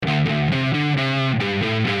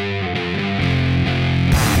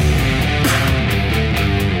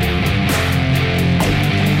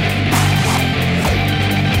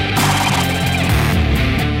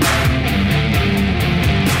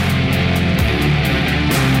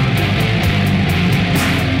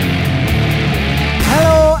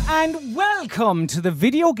Welcome to the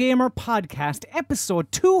Video Gamer Podcast, episode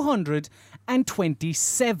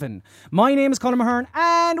 227. My name is Colin Mahern,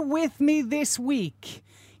 and with me this week,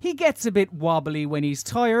 he gets a bit wobbly when he's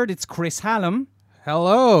tired. It's Chris Hallam.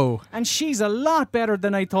 Hello. And she's a lot better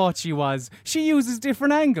than I thought she was. She uses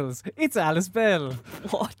different angles. It's Alice Bell.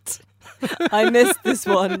 What? I missed this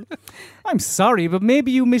one. I'm sorry, but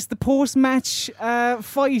maybe you missed the post-match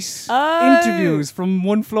fight interviews from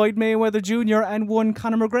one Floyd Mayweather Jr. and one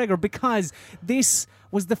Conor McGregor, because this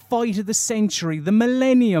was the fight of the century, the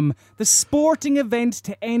millennium, the sporting event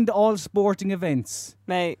to end all sporting events.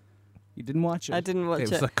 Mate. You didn't watch it? I didn't watch it.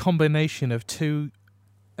 It was a combination of two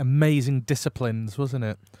amazing disciplines, wasn't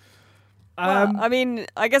it? I mean,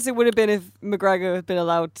 I guess it would have been if McGregor had been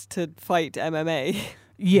allowed to fight MMA.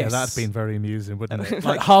 Yes. Yeah, that'd been very amusing, wouldn't it?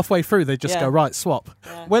 Like halfway through, they'd just go, right, swap.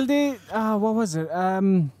 Yeah. Well, what was it?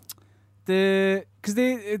 It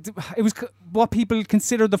was what people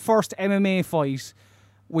consider the first MMA fight,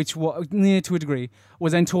 which was, to a degree,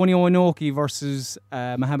 was Antonio Inoki versus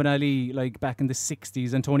Muhammad Ali, like back in the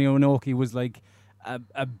 60s. Antonio Inoki was like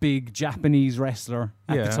a big Japanese wrestler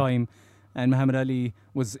at the time. And Muhammad Ali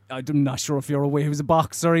was, I'm not sure if you're aware, he was a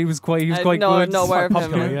boxer. He was quite good. I'm not aware of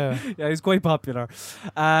Popular, him. yeah. Yeah, he was quite popular.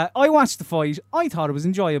 I watched the fight. I thought it was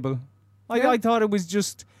enjoyable. I thought it was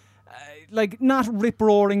just, like, not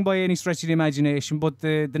rip-roaring by any stretch of the imagination, but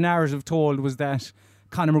the narrative told was that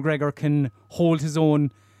Conor McGregor can hold his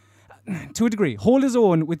own, to a degree, hold his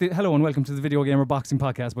own with the... Hello and welcome to the Video Gamer Boxing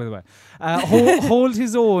Podcast, by the way. Hold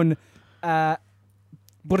his own...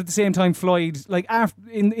 but at the same time, Floyd, like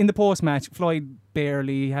in the post-match, Floyd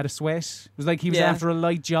barely had a sweat. It was like he was after a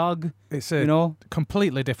light jog. It's a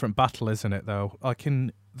completely different battle, isn't it, though?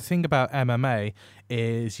 The thing about MMA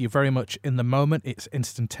is you're very much in the moment. It's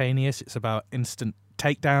instantaneous. It's about instant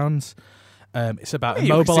takedowns. It's about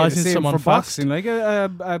immobilizing someone for fast. Boxing. Like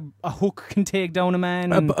a hook can take down a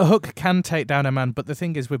man. A hook can take down a man, but the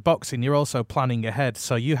thing is, with boxing, you're also planning ahead.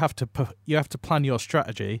 So you have to plan your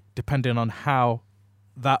strategy depending on how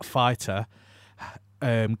that fighter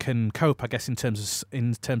can cope, I guess, in terms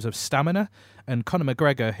of stamina. And Conor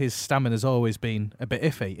McGregor, his stamina's always been a bit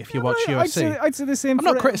iffy. If you watch UFC, I'd say the same. I'm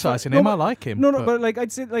not criticising him. I like him. No, but like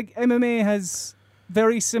I'd say, like MMA has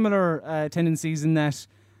very similar tendencies in that,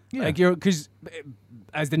 like because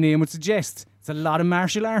as the name would suggest, it's a lot of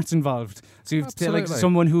martial arts involved. So you have to like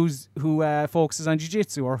someone who focuses on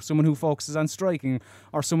jiu-jitsu, or someone who focuses on striking,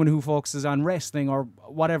 or someone who focuses on wrestling, or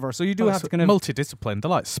whatever. So you do have to kind of multidiscipline.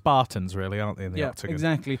 They're like Spartans, really, aren't they? In the octagon.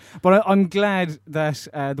 Exactly. But I'm glad that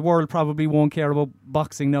the world probably won't care about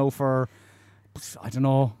boxing now for, I don't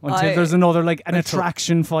know, until there's another an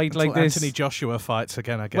attraction fight like this. Anthony Joshua fights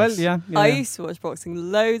again, I guess. Well, yeah. I used to watch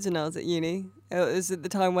boxing loads when I was at uni. It was at the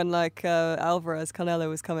time when Alvarez Canelo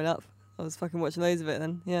was coming up. I was fucking watching loads of it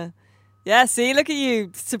then. Yeah. Yeah, see, look at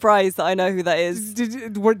you, surprised that I know who that is.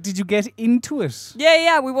 Did you get into it?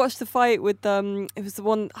 Yeah, we watched the fight with, it was the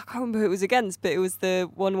one, I can't remember who it was against, but it was the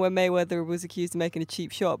one where Mayweather was accused of making a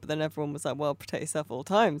cheap shot, but then everyone was like, well, protect yourself at all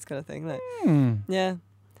times, kind of thing. Like, yeah.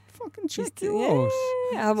 Fucking check you out.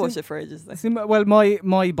 Yeah, I haven't watched it for ages, though. See, well,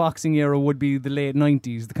 my boxing era would be the late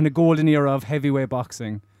 90s, the kind of golden era of heavyweight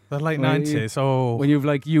boxing. The late 90s, when you've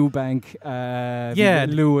like Eubank,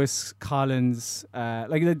 Lewis, Collins,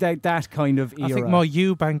 like that kind of era. I think more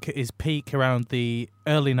Eubank at his peak around the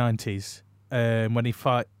early 90s, when he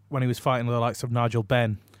was fighting the likes of Nigel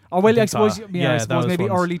Benn. Oh well, I suppose maybe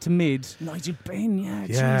ones. early to mid. Nigel Benn, yeah.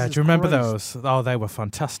 Yeah, do you remember those? Oh, they were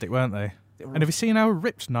fantastic, weren't they? And have you seen how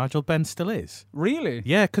ripped Nigel Benn still is? Really?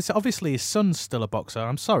 Yeah, because obviously his son's still a boxer.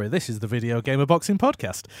 I'm sorry, this is the Video Gamer Boxing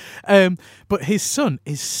Podcast. But his son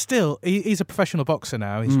is still... He's a professional boxer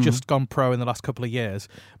now. He's just gone pro in the last couple of years.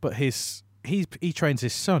 But he trains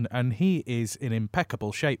his son, and he is in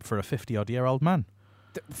impeccable shape for a 50-odd-year-old man.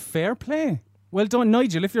 Fair play. Well done,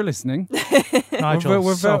 Nigel, if you're listening. Nigel,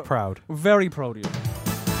 we're so proud. We're very proud of you.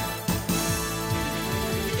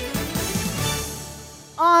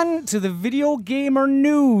 On to the Video Gamer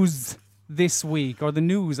news this week, or the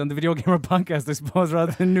news on the Video Gamer Podcast, I suppose,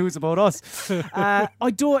 rather than news about us. Similar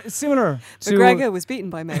to... McGregor was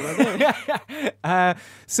beaten by Mayweather.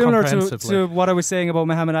 Similar to what I was saying about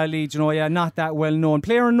Muhammad Ali, not that well known.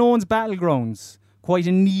 PlayerUnknown's Battlegrounds, quite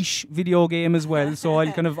a niche video game as well, so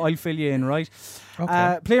I'll fill you in, right?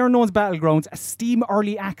 Okay. PlayerUnknown's Battlegrounds, a Steam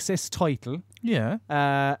Early Access title. Yeah.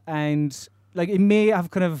 And like it may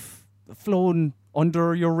have kind of flown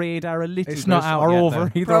under your radar a little it's bit, not out or yet,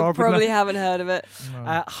 over either. Probably haven't heard of it.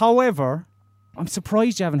 No. However, I'm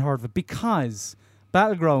surprised you haven't heard of it, because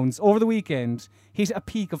Battlegrounds over the weekend hit a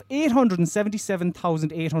peak of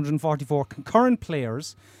 877,844 concurrent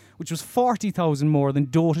players, which was 40,000 more than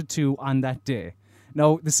Dota 2 on that day.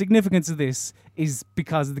 Now, the significance of this is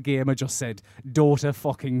because of the game I just said, Dota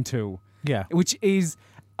fucking 2. Yeah. Which is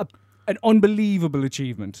an unbelievable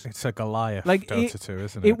achievement. It's a Goliath Like, Dota 2,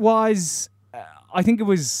 isn't it? It was, I think it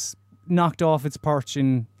was knocked off its perch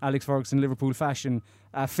in Alex Ferguson Liverpool fashion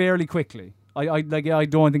fairly quickly. I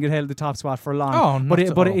don't think it held the top spot for long. Oh, not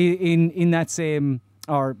at all. In that same,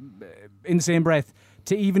 or in the same breath,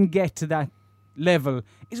 to even get to that level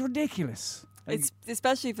is ridiculous. It's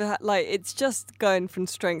especially for it's just going from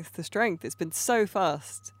strength to strength. It's been so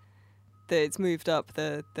fast that it's moved up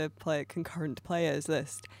the concurrent players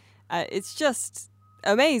list. It's just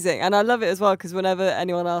amazing, and I love it as well because whenever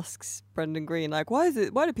anyone asks Brendan Green like, why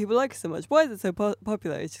do people like it so much? Why is it so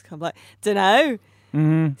popular? It's just kind of like, dunno.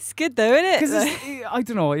 Mm-hmm. It's good though, isn't it? Because I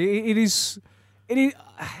don't know. It is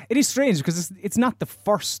strange because it's not the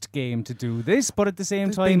first game to do this, but at the same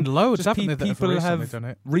There's time, been loads, just haven't there, that have people recently have done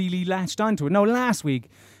it. really latched onto it. Now, last week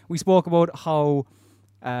we spoke about how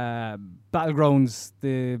Battlegrounds,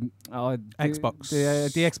 the Xbox,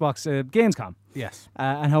 the Xbox Gamescom, yes,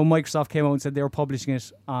 and how Microsoft came out and said they were publishing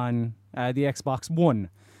it on the Xbox One.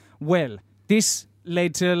 Well, this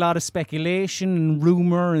led to a lot of speculation and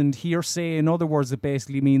rumour and hearsay and other words that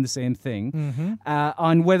basically mean the same thing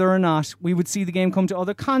on whether or not we would see the game come to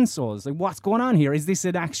other consoles. Like, what's going on here? Is this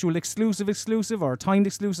an actual exclusive or a timed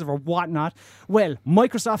exclusive or whatnot? Well,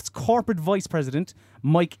 Microsoft's corporate vice president,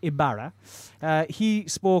 Mike Ibarra, he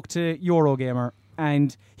spoke to Eurogamer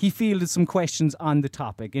and he fielded some questions on the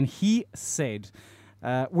topic, and he said,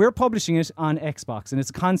 we're publishing it on Xbox and it's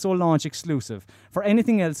a console launch exclusive. For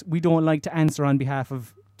anything else, we don't like to answer on behalf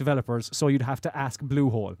of developers, so you'd have to ask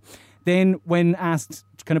Bluehole. Then when asked,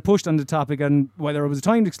 kind of pushed on the topic on whether it was a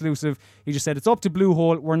timed exclusive, he just said, it's up to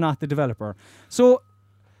Bluehole, we're not the developer. So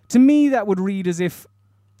to me, that would read as if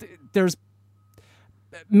there's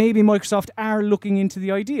maybe Microsoft are looking into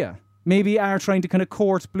the idea. Maybe are trying to kind of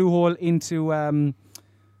court Bluehole into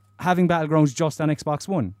having Battlegrounds just on Xbox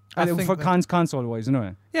One. I think for console-wise,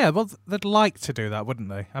 anyway. Yeah, well, they'd like to do that, wouldn't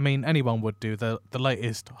they? I mean, anyone would do the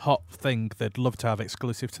latest hot thing they'd love to have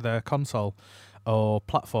exclusive to their console or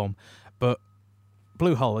platform. But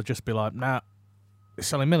Bluehole would just be like, nah, it's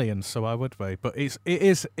selling millions, so why would we? But it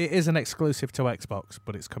is an exclusive to Xbox,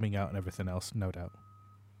 but it's coming out and everything else, no doubt.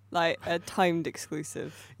 Like a timed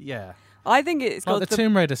exclusive. Yeah. I think it's got the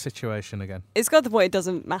Tomb Raider situation again. It's got the point it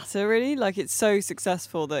doesn't matter really. Like, it's so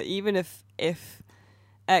successful that even if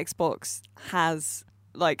Xbox has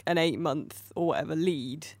like an 8-month or whatever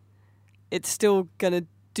lead, it's still gonna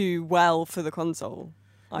do well for the console.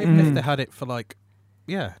 Even if they had it for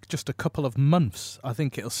just a couple of months, I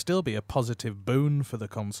think it'll still be a positive boon for the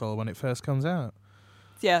console when it first comes out.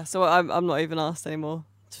 Yeah, so I'm not even asked anymore.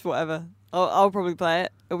 Just whatever. I'll probably play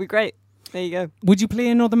it. It'll be great. There you go. Would you play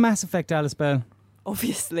another Mass Effect, Alice Bell?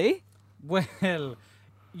 Obviously. Well,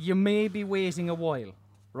 you may be waiting a while,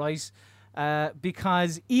 right?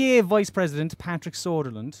 Because EA Vice President Patrick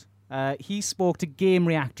Soderlund, he spoke to Game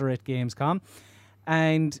Reactor at Gamescom,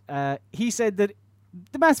 and he said that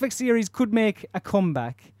the Mass Effect series could make a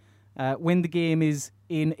comeback when the game is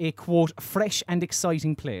in a, quote, fresh and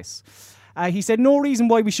exciting place. He said, no reason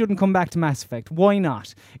why we shouldn't come back to Mass Effect. Why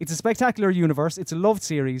not? It's a spectacular universe, it's a loved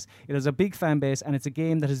series, it has a big fan base, and it's a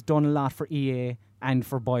game that has done a lot for EA and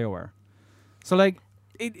for BioWare. So, like,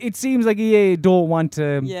 it seems like EA don't want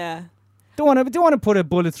to... Yeah. Don't want to put a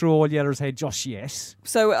bullet through Old Yeller's head just yet.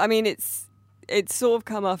 So, I mean, it's sort of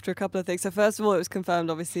come after a couple of things. So, first of all, it was confirmed,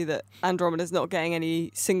 obviously, that Andromeda's not getting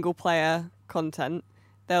any single-player content.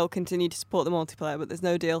 They'll continue to support the multiplayer, but there's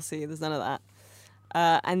no DLC, there's none of that.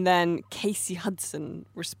 And then Casey Hudson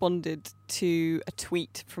responded to a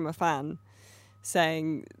tweet from a fan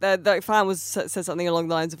saying that the fan said something along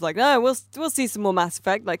the lines of like, no, we'll see some more Mass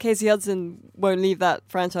Effect. Like, Casey Hudson won't leave that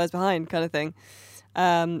franchise behind, kind of thing.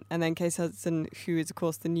 And then Casey Hudson, who is of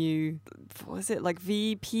course the new, what is it, like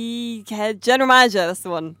VP head general manager? That's the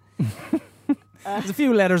one. There's a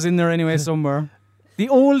few letters in there anyway somewhere. The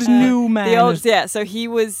old new man. So he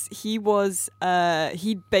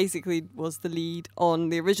basically was the lead on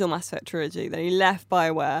the original Mass Effect trilogy. Then he left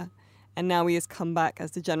BioWare, and now he has come back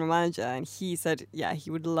as the general manager. And he said, yeah, he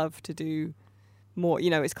would love to do more. You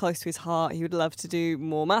know, it's close to his heart. He would love to do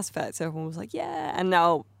more Mass Effect. So everyone was like, yeah. And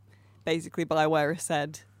now, basically, BioWare has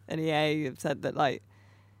said, and EA have said that, like,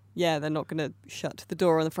 yeah, they're not going to shut the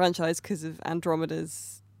door on the franchise because of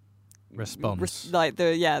Andromeda's response. The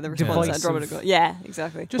response to Andromeda got. Yeah,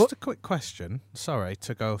 exactly. Just a quick question. Sorry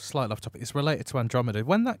to go slightly off topic. It's related to Andromeda.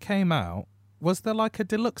 When that came out, was there like a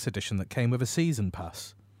deluxe edition that came with a season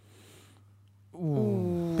pass?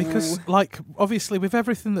 Because, like, obviously with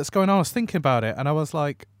everything that's going on, I was thinking about it, and I was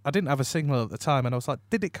like, I didn't have a signal at the time, and I was like,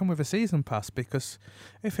 did it come with a season pass? Because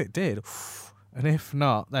if it did, and if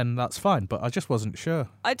not, then that's fine. But I just wasn't sure.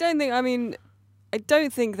 I don't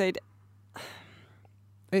think they'd.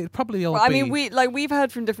 It'd probably all Well, I be... mean, we've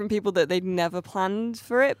heard from different people that they'd never planned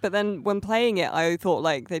for it, but then when playing it, I thought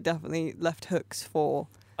like they definitely left hooks for.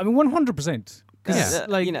 I mean, 100%. Because, Yeah.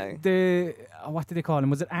 like, You know. the... what did they call them?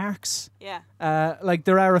 Was it arcs? Yeah. Like,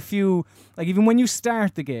 there are a few... Like, even when you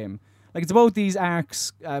start the game, like, it's about these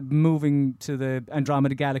arcs moving to the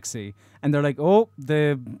Andromeda Galaxy. And they're like, oh,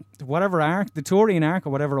 the whatever arc, the Turian arc or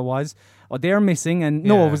whatever it was, they're missing. And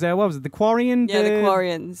no, it was what was it? The Quarian? Yeah, the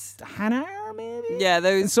Quarians. Hanar, maybe? Yeah,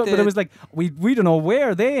 those. So, but it was like, we don't know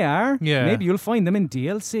where they are. Yeah. Maybe you'll find them in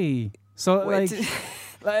DLC. So, Wait,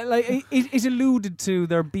 like it alluded to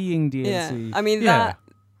there being DLC. yeah. I mean Yeah. that.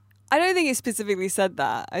 I don't think it specifically said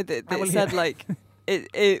that. It said like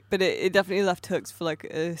but it definitely left hooks for like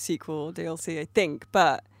a sequel or DLC, I think.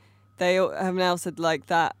 But they have now said like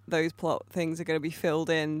that those plot things are going to be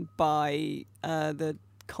filled in by the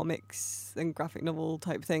comics and graphic novel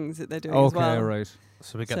type things that they're doing as well. Okay, right.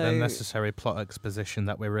 So we get the necessary plot exposition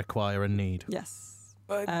that we require and need. Yes.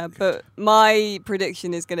 But my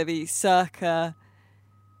prediction is going to be circa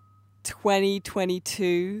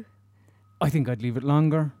 2022. I think I'd leave it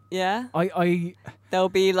longer. Yeah. I There'll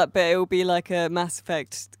be like, but it'll be like a Mass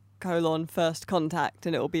Effect : First Contact,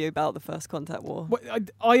 and it'll be about the First Contact War.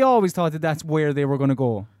 I always thought that that's where they were going to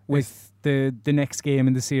go with the next game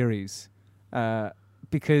in the series,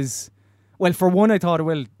 because, well, for one, I thought,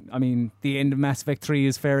 well, I mean, the end of Mass Effect 3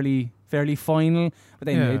 is fairly final, but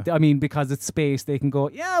then I mean, because it's space, they can go,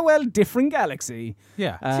 yeah, well, different galaxy,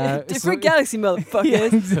 Yeah. Different galaxy, motherfuckers. yeah,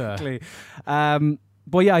 exactly.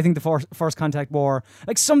 But yeah, I think the First Contact War,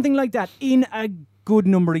 like something like that, in a good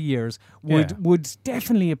number of years, would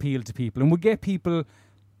definitely appeal to people and would get people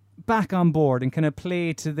back on board and kind of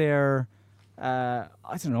play to their, I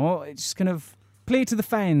don't know, just kind of play to the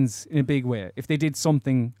fans in a big way if they did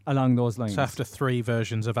something along those lines. So after 3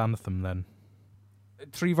 versions of Anthem then?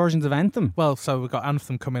 3 versions of Anthem. Well, so we've got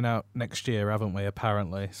Anthem coming out next year, haven't we,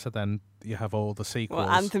 apparently? So then you have all the sequels. Well,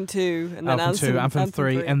 Anthem 2, and then Anthem 2, Anthem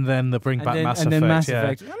 3, and then they bring back Mass Effect. And then Mass yeah.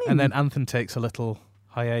 Effect. I mean, And then Anthem takes a little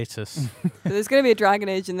hiatus. So there's going to be a Dragon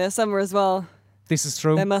Age in there somewhere as well. this is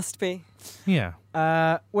true. There must be. Yeah.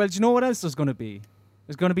 Well, do you know what else there's going to be?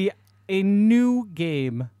 There's going to be a new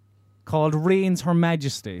game called Reigns Her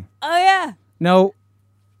Majesty. Oh yeah. Now,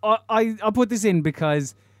 I'll put this in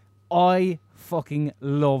because I fucking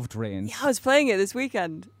loved Reigns. Yeah, I was playing it this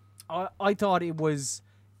weekend. I thought it was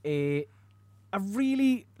a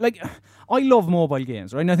really, like, I love mobile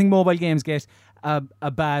games, right? And I think mobile games get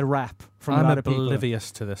a bad rap from a lot of people. I'm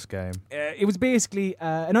oblivious to this game. It was basically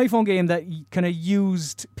an iPhone game that kind of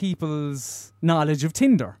used people's knowledge of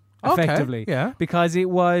Tinder. Effectively, Okay, yeah. because it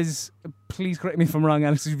was. Please correct me if I'm wrong,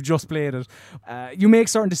 Alex. You've just played it. You make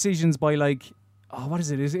certain decisions by like, what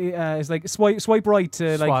is it? It's like swipe right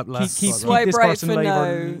to like Swipe left, keep Swipe this right person for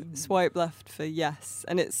alive. no, swipe left for yes,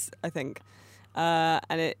 and it's I think,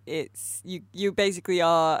 and it's you basically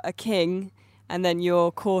are a king, and then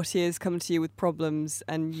your courtiers come to you with problems,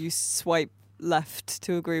 and you swipe left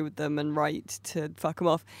to agree with them and right to fuck them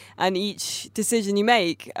off, and each decision you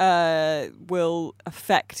make will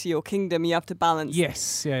affect your kingdom. You have to balance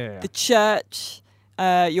Yes, yeah. the church,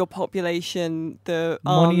 your population, the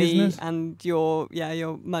Money, army, isn't it? and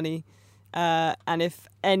your money. And if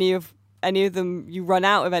any of them you run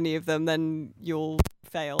out of any of them, then you'll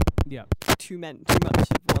fail. Yeah. Too much of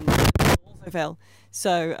one, you'll also fail.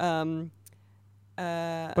 So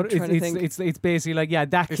But I'm trying to think. it's basically like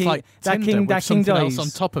that It's king like that Tinder king with that king something dies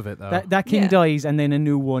else on top of it, though. that king Yeah. dies and then a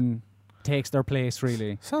new one takes their place.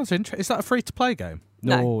 Really, Sounds interesting. Is that a free-to-play game?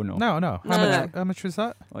 no. No. No. How much was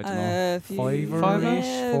that? I don't know. Fiver-ish?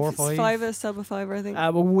 Yeah, 4 or it's 5? Fiver, sub a fiver, I think.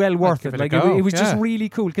 Well worth give it. it a Like go, it was just yeah. really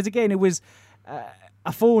cool because again it was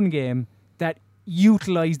a phone game that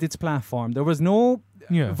utilized its platform. There was no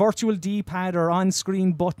Yeah. virtual D-pad or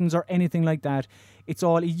on-screen buttons or anything like that. It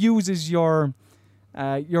uses your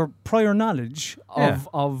prior knowledge of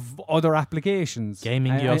other applications.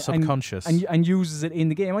 Gaming your subconscious. And uses it in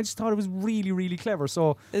the game. I just thought it was really, really clever.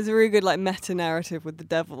 So There's a really good like meta narrative with the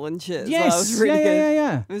devil and shit. yes, as well. It was really good.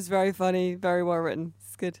 yeah. It was very funny, very well written.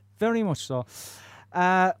 It's good. Very much so.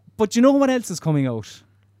 But you know what else is coming out?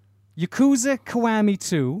 Yakuza Kiwami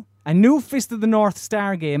 2, a new Fist of the North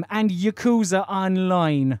Star game, and Yakuza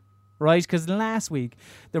Online. Right? Because last week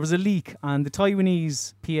there was a leak on the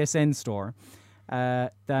Taiwanese PSN store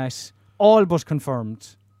that all but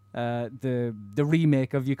confirmed the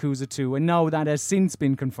remake of Yakuza 2, and now that has since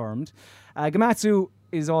been confirmed. Gematsu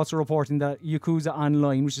is also reporting that Yakuza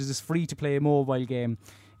Online, which is this free-to-play mobile game,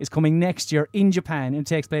 is coming next year in Japan and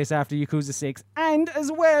takes place after Yakuza 6. And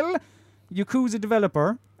as well, Yakuza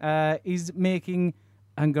developer is making,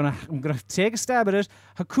 I'm gonna take a stab at it,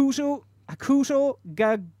 Hakuto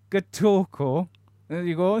Gagatoko. There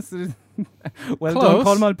you go. Well Close.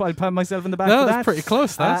 done, Colm. I'll pat myself in the back No, for that's that. pretty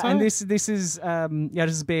close. That's And this is this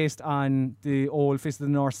is based on the old Fist of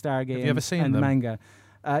the North Star game. Have you ever seen and them? manga?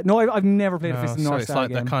 No, I've never played a Fist of the so North it's Star like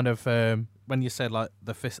game. that kind of when you said like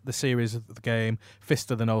the series of the game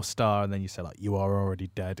Fist of the North Star, and then you say like you are already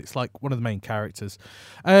dead. It's like one of the main characters.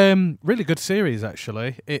 Really good series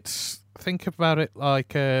actually. It's think about it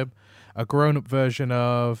like a grown-up version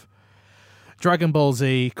of Dragon Ball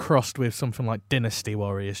Z crossed with something like Dynasty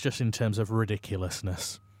Warriors, just in terms of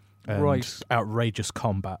ridiculousness and Right. outrageous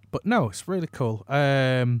combat. But no, it's really cool.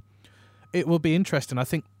 It will be interesting. I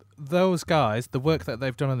think those guys, the work that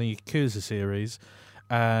they've done on the Yakuza series,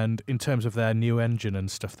 and in terms of their new engine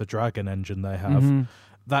and stuff, the Dragon engine they have, Mhm.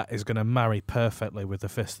 that is going to marry perfectly with the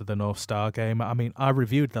Fist of the North Star game. I mean, I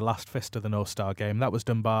reviewed the last Fist of the North Star game. That was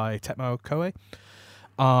done by Tecmo Koei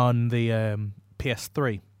on the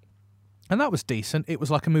PS3. And that was decent. It was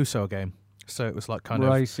like a Musou game. So it was like kind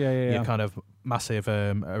Right, of yeah. your kind of massive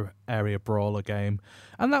area brawler game.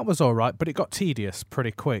 And that was all right, but it got tedious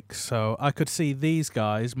pretty quick. So I could see these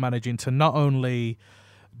guys managing to not only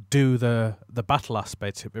do the battle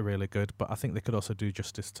aspects, it'd be really good, but I think they could also do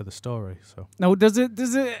justice to the story. So Now, does it?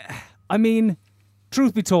 I mean,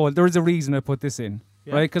 truth be told, there is a reason I put this in,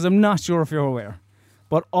 Yeah. right? Because I'm not sure if you're aware,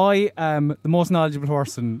 but I am the most knowledgeable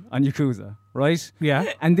person on Yakuza, right?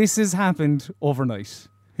 yeah, And this has happened overnight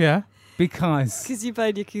yeah. because Because you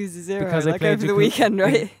played Yakuza 0 I like played over the Yakuza- weekend,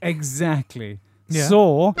 right? Exactly. Yeah.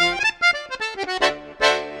 So,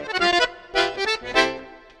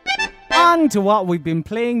 on to what we've been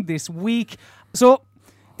playing this week. So,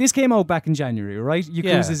 this came out back in January, right?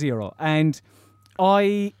 Yakuza Yeah. 0, and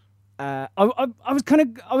I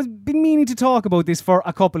was been meaning to talk about this for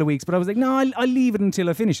a couple of weeks, but I was like, no, I'll leave it until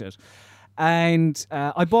I finish it. And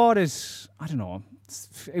I bought it. I don't know.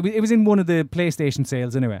 It was in one of the PlayStation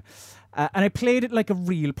sales anyway. And I played it like a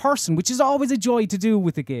real person, which is always a joy to do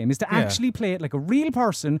with the game, is to Yeah. actually play it like a real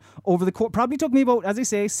person over the course. Probably took me about, as I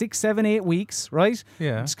say, 6, 7, 8 weeks, right?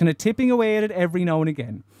 Yeah. Just kind of tipping away at it every now and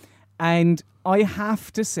again. And I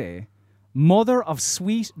have to say, mother of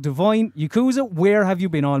sweet, divine Yakuza, where have you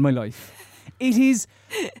been all my life? It is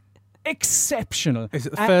exceptional. Is it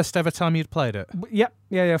the first ever time you'd played it?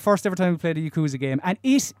 Yeah. First ever time we played a Yakuza game. And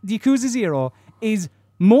the Yakuza 0 is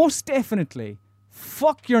most definitely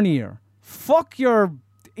fuck your Nier, fuck your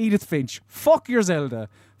Edith Finch, fuck your Zelda,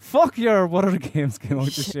 fuck your what other games came out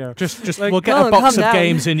this year. Just Like, we'll get Go a on, box calm of down.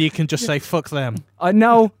 games and you can just say fuck them.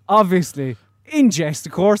 Now, obviously, in jest,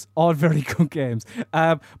 of course, all very good games.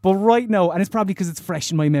 But right now, and it's probably because it's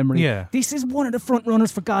fresh in my memory, Yeah. this is one of the front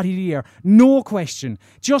runners for God of the Year. No question.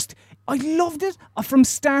 Just, I loved it from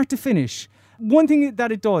start to finish. One thing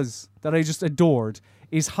that it does, that I just adored,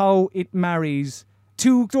 is how it marries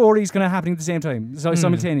two stories kind of happening at the same time,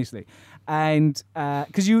 simultaneously. And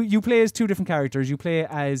because you play as two different characters. You play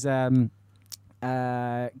as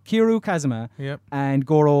Kiru Kazuma Yep. and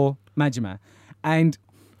Goro Majima. And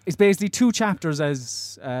it's basically two chapters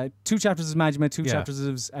as Majima, two Yeah.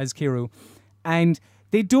 chapters as Kiru. And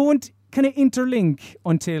they don't kind of interlink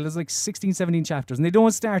until there's like 16, 17 chapters. And they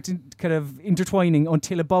don't start kind of intertwining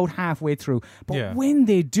until about halfway through. But Yeah. when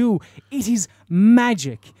they do, it is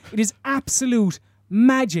magic. It is absolute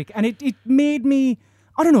magic. And it made me,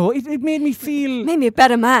 I don't know, it made me feel... Made me a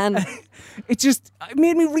better man. It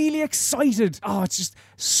made me really excited. Oh, it's just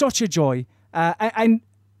such a joy. And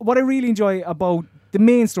what I really enjoy about the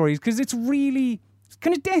main story is because it's really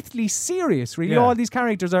kind of deathly serious, really. Yeah. All these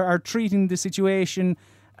characters are treating the situation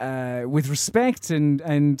with respect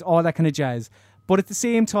and all that kind of jazz. But at the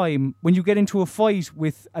same time, when you get into a fight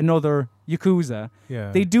with another Yakuza,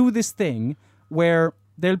 Yeah. they do this thing where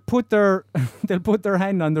they'll put their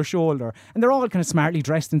hand on their shoulder, and they're all kind of smartly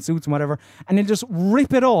dressed in suits and whatever, and they'll just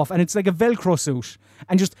rip it off, and it's like a Velcro suit,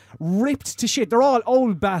 and just ripped to shit. They're all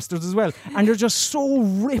old bastards as well, and they're just so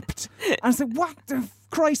ripped, and it's like, what the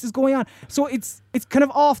Christ is going on? So it's kind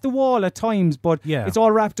of off the wall at times, but Yeah. it's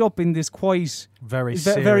all wrapped up in this quite Very very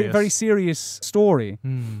serious. very serious story.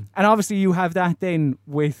 And obviously you have that then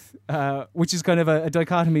with which is kind of a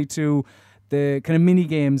dichotomy to the kind of mini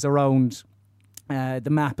games around the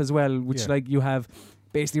map as well, which Yeah. like you have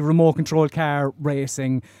basically remote control car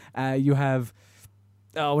racing. You have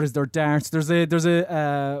what is there, darts. There's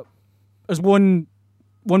one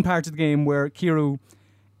part of the game where Kiru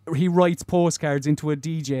he writes postcards into a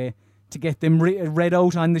DJ to get them read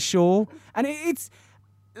out on the show. And it's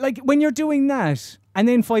like when you're doing that, and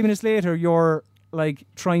then 5 minutes later you're like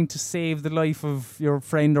trying to save the life of your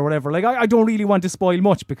friend or whatever. Like I don't really want to spoil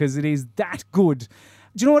much because it is that good.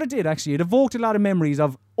 Do you know what it did, actually? It evoked a lot of memories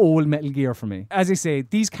of old Metal Gear for me. As I say,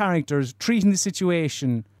 these characters treating the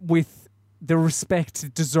situation with the respect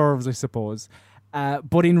it deserves, I suppose.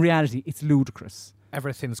 But in reality, it's ludicrous.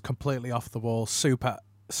 Everything's completely off the wall, super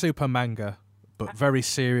manga, but very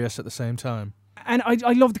serious at the same time. And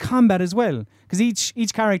I love the combat as well, because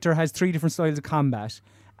each character has 3 different styles of combat,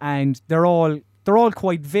 and they're all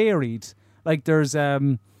quite varied. Like there's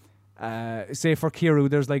say for Kiryu,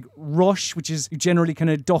 there's like rush, which is you generally kind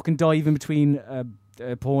of duck and dive in between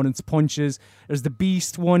opponents' punches. There's the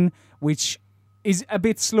beast one, which is a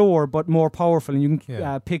bit slower but more powerful, and you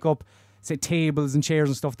can pick up, say, tables and chairs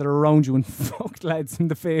and stuff that are around you and fuck lads in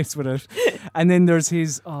the face with it. And then there's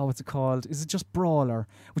his, what's it called? Is it just Brawler?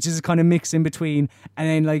 Which is a kind of mix in between. And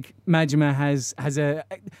then like Majima has a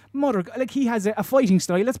mother, like he has a fighting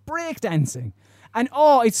style that's breakdancing. And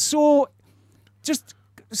it's so just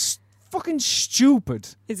fucking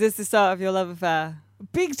stupid. Is this the start of your love affair?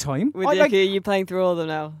 Big time. With Yuki, are you playing through all of them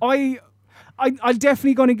now? I'm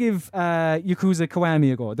definitely going to give Yakuza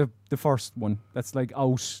Kiwami a go, the first one that's like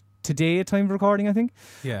out today at time of recording, I think.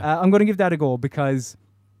 Yeah. I'm going to give that a go because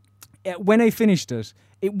when I finished it,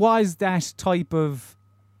 it was that type of,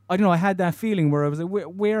 I don't know, I had that feeling where I was like,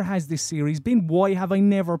 where has this series been? Why have I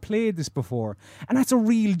never played this before? And that's a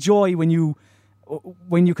real joy when you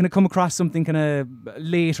kind of come across something kind of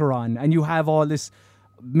later on and you have all this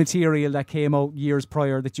material that came out years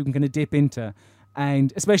prior that you can kind of dip into.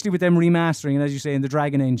 And especially with them remastering, and as you say, in the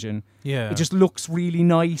Dragon Engine, it just looks really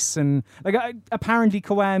nice. And like apparently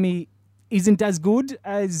Kiwami isn't as good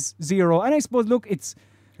as Zero. And I suppose, look, it's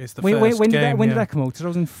the first game. When did that come out?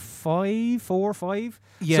 2005, 4 or 5?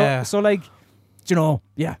 Yeah. So like, you know,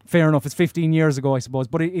 yeah, fair enough. It's 15 years ago, I suppose.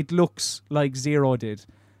 But it looks like Zero did.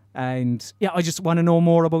 And yeah, I just want to know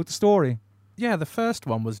more about the story. Yeah, the first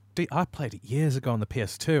one was... I played it years ago on the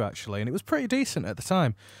PS2, actually, and it was pretty decent at the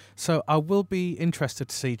time. So I will be interested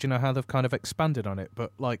to see, do you know, how they've kind of expanded on it.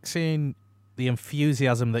 But, like, seeing the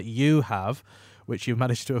enthusiasm that you have, which you've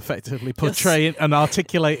managed to effectively portray and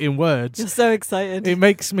articulate in words... You're so excited. It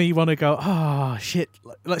makes me want to go, shit,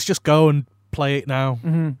 let's just go and play it now.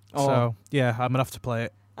 Mm-hmm. So, yeah, I'm going to have to play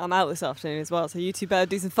it. I'm out this afternoon as well, so you two better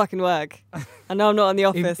do some fucking work. I know I'm not in the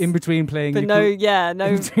office. In between playing... But no.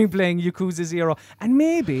 In between playing Yakuza 0. And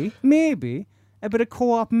maybe a bit of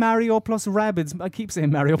co-op Mario plus Rabbids. I keep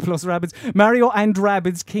saying Mario plus Rabbids. Mario and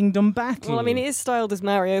Rabbids Kingdom Battle. Well, I mean, it is styled as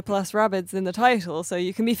Mario plus Rabbids in the title, so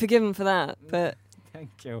you can be forgiven for that, but...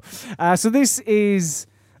 Thank you. So this is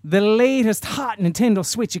the latest hot Nintendo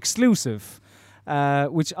Switch exclusive,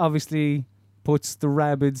 which obviously... puts the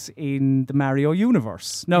Rabbids in the Mario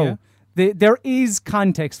universe. No, there is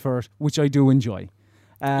context for it, which I do enjoy.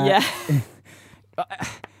 At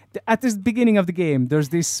the beginning of the game, there's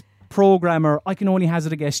this programmer, I can only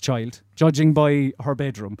hazard a guess child, judging by her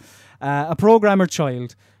bedroom, a programmer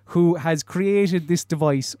child who has created this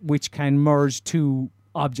device which can merge 2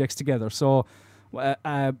 objects together. So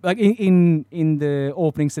like in the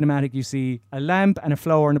opening cinematic, you see a lamp and a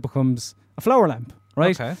flower, and it becomes a flower lamp,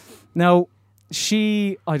 right? Okay. Now,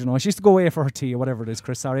 she used to go away for her tea or whatever it is,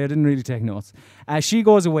 Chris. Sorry, I didn't really take notes. She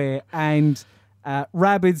goes away and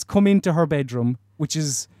Rabbids come into her bedroom, which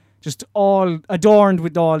is just all adorned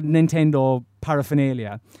with all Nintendo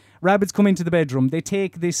paraphernalia. Rabbids come into the bedroom. They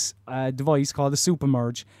take this device called the Super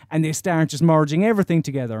Merge and they start just merging everything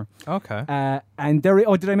together. Okay. And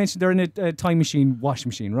did I mention they're in a time machine, washing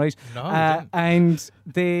machine, right? No, you didn't. And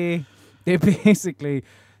they basically...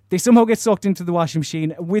 They somehow get sucked into the washing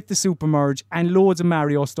machine with the Super Merge and loads of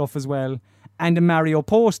Mario stuff as well, and a Mario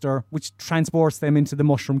poster, which transports them into the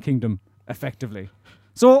Mushroom Kingdom, effectively.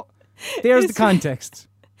 So, there's the context,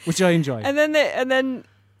 which I enjoy. And then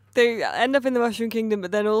they end up in the Mushroom Kingdom,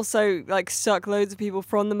 but then also like suck loads of people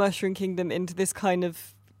from the Mushroom Kingdom into this kind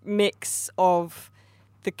of mix of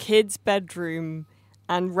the kids' bedroom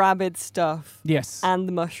and Rabbid stuff. Yes. And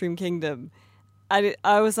the Mushroom Kingdom. And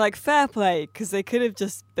I was like, fair play, because they could have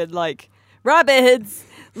just been like, Rabbids,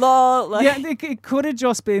 lol. Like. Yeah, it could have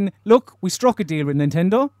just been, look, we struck a deal with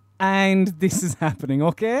Nintendo, and this is happening,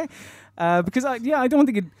 okay? Because I don't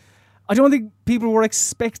think people were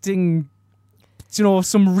expecting,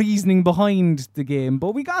 some reasoning behind the game,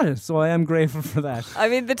 but we got it, so I am grateful for that. I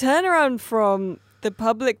mean, the turnaround from the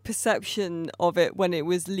public perception of it when it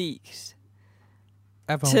was leaked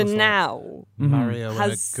to now Mario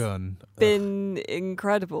has and a gun been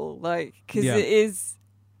incredible. Like, because it is,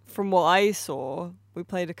 from what I saw, we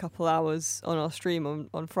played a couple hours on our stream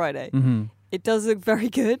on Friday. Mm-hmm. It does look very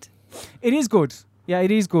good. It is good. Yeah,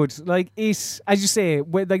 it is good. Like it, as you say,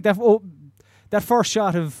 like that first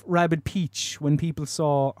shot of Rabid Peach when people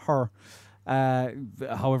saw her,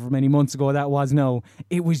 however many months ago that was now,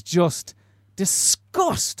 it was just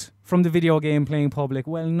disgust from the video game playing public.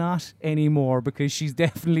 Well, not anymore, because she's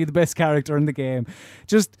definitely the best character in the game.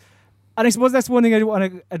 And I suppose that's one thing I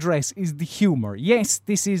want to address is the humour. Yes,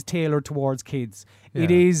 this is tailored towards kids. Yeah.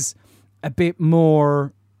 It is a bit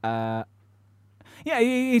more...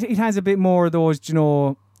 it has a bit more of those, you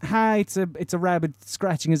know, it's a rabbit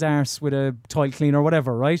scratching his arse with a toilet cleaner or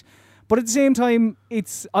whatever, right? But at the same time,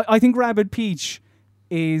 I think Rabid Peach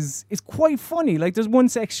is quite funny. Like, there's one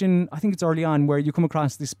section, I think it's early on, where you come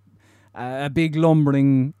across this a big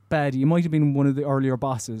lumbering baddie. It might have been one of the earlier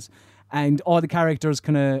bosses. And all the characters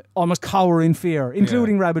kind of almost cower in fear,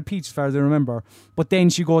 including Rabid Peach, as far as I remember. But then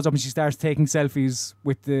she goes up and she starts taking selfies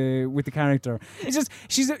with the character. It's just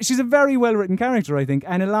she's a very well written character, I think,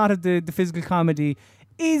 and a lot of the physical comedy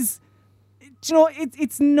is, you know,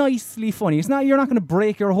 it's nicely funny. It's not, you're not going to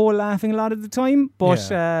break your whole laughing a lot of the time,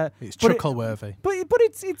 but it's chuckle worthy. But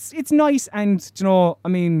it's nice, and, you know, I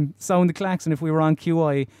mean, sound the klaxon if we were on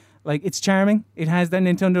QI, like, it's charming. It has that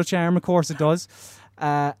Nintendo charm, of course it does.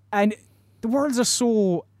 And the worlds are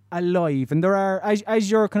so alive, and there are,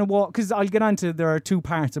 as you're kind of because I'll get on to, there are two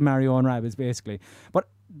parts of Mario and Rabbids basically, but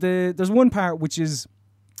there's one part which is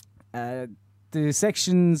the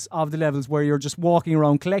sections of the levels where you're just walking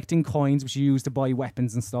around collecting coins which you use to buy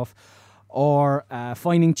weapons and stuff, or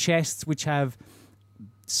finding chests which have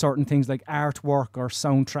certain things like artwork or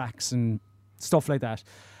soundtracks and stuff like that.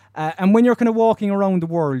 And when you're kind of walking around the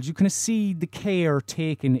world, you kind of see the care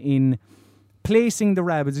taken in placing the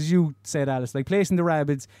Rabbids, as you said, Alice, like placing the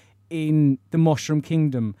Rabbids in the Mushroom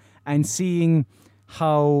Kingdom and seeing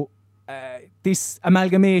how this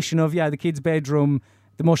amalgamation of, the kid's bedroom,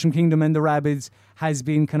 the Mushroom Kingdom and the Rabbids has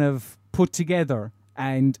been kind of put together,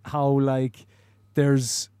 and how, like,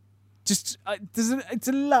 there's it's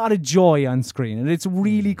a lot of joy on screen, and it's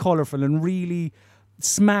really colourful and really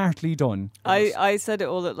smartly done. I said it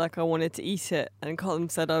all looked like I wanted to eat it, and Colin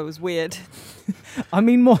said I was weird. I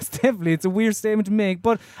mean, most definitely, it's a weird statement to make,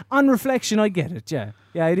 but on reflection, I get it. Yeah,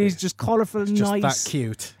 it is just colourful, it's nice. Just that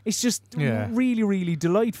cute. It's just really, really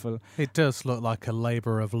delightful. It does look like a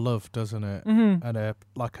labour of love, doesn't it? Mm-hmm. And a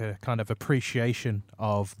kind of appreciation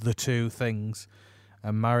of the two things,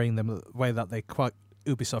 and marrying them the way that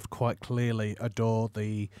Ubisoft quite clearly adore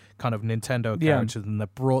the kind of Nintendo characters, and they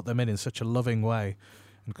brought them in such a loving way,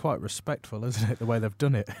 and quite respectful, isn't it, the way they've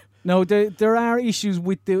done it? No, there are issues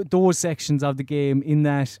with those sections of the game, in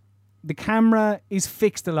that the camera is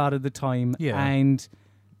fixed a lot of the time, and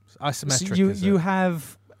it's isometric. So you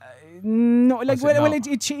have no, like,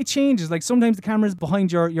 it changes. Like, sometimes the camera is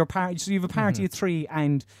behind your party, so you have a party of three,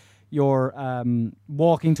 and your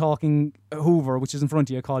walking, talking Hoover, which is in front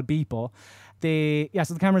of you, called Beepo.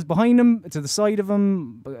 So the camera's behind him, to the side of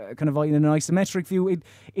him, kind of in an isometric view. It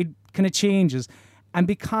kind of changes. And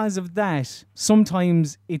because of that,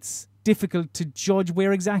 sometimes it's difficult to judge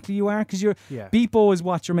where exactly you are, because Beepo is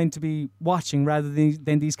what you're meant to be watching rather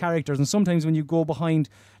than these characters. And sometimes when you go behind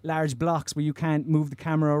large blocks where you can't move the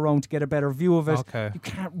camera around to get a better view of it, you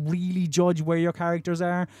can't really judge where your characters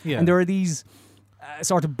are. Yeah. And there are these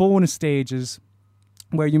sort of bonus stages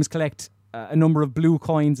where you must collect a number of blue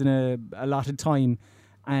coins in a allotted time,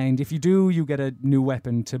 and if you do, you get a new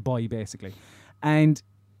weapon to buy, basically. And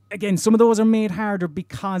again, some of those are made harder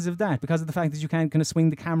because of that, because of the fact that you can't kind of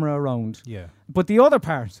swing the camera around. Yeah. But the other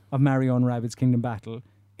part of Mario and Rabbids Kingdom Battle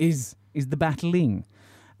is the battling,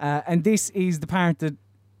 and this is the part that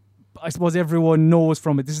I suppose everyone knows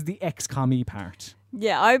from it. This is the XCOM-y part.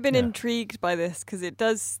 Yeah, I've been intrigued by this because it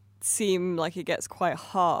does seem like it gets quite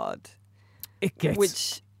hard.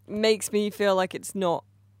 Which makes me feel like it's not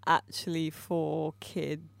actually for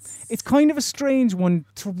kids. It's kind of a strange one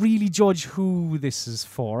to really judge who this is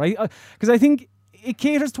for, because I think it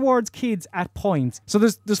caters towards kids at points. So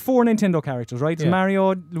there's four Nintendo characters, right? There's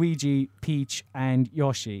Mario, Luigi, Peach, and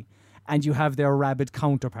Yoshi, and you have their Rabbid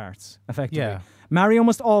counterparts, effectively. Yeah. Mario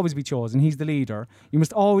must always be chosen. He's the leader. You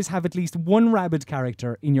must always have at least one Rabbid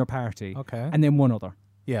character in your party, and then one other.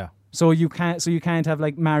 Yeah. So you can't have,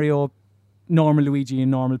 like, Mario, normal Luigi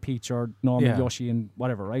and normal Peach, or normal Yoshi and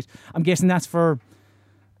whatever, right? I'm guessing that's for,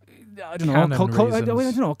 I don't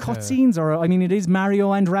know, cutscenes, or, I mean, it is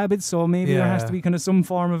Mario and Rabbids, so maybe there has to be kind of some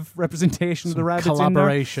form of representation of the Rabbids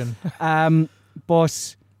collaboration. In there.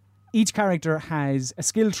 But each character has a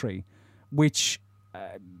skill tree, which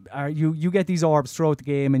you get these orbs throughout the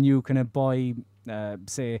game, and you kind of buy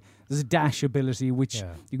say there's a dash ability which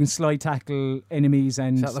Yeah. you can slide tackle enemies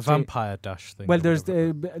and Is that the vampire dash thing? well, or there's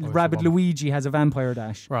whatever? the Or is it Rabbit one- Luigi has a vampire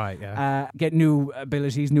dash. Right, yeah. Get new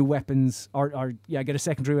abilities, new weapons, or get a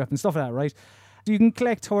secondary weapon, stuff like that, right? So you can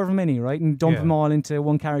collect however many, right, and dump Yeah. them all into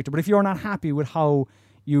one character. But if you're not happy with how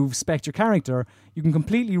you've spec'd your character, you can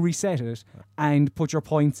completely reset it and put your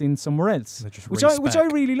points in somewhere else, They just which I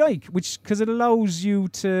respec. really like, because it allows you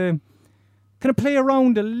to kind of play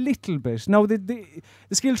around a little bit. Now the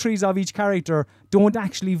skill trees of each character don't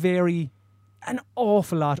actually vary an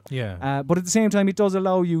awful lot. Yeah. But at the same time, it does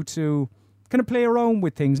allow you to kind of play around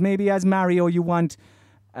with things. Maybe as Mario, you want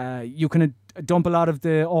you can dump a lot of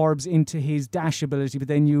the orbs into his dash ability, but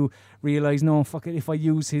then you realize, no, fuck it, if I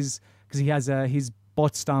use his, because he has his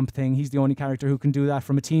butt stomp thing, he's the only character who can do that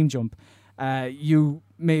from a team jump. You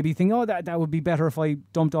maybe think, oh, that would be better if I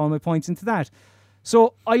dumped all my points into that.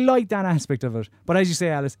 So I like that aspect of it. But as you say,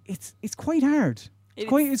 Alice, it's quite hard.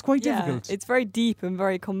 It's quite difficult. It's very deep and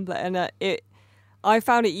very complex, and I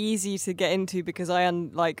found it easy to get into because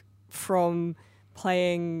from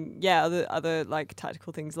playing other like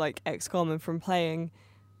tactical things like XCOM, and from playing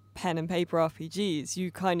pen and paper RPGs,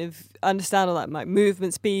 you kind of understand all that, like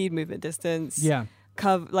movement speed, movement distance, Yeah.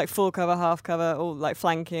 like full cover, half cover, all like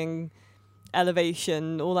flanking,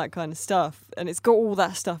 elevation, all that kind of stuff, and it's got all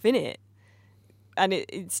that stuff in it, and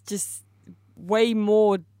it's just way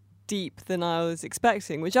more deep than I was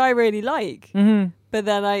expecting, which I really like. Mm-hmm. But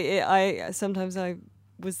then I sometimes I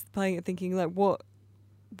was playing it thinking like, what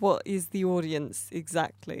is the audience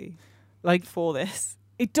exactly Like, for this?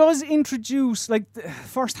 it does introduce, like, the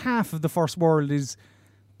first half of the first world is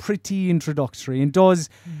pretty introductory, and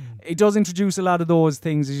it does introduce a lot of those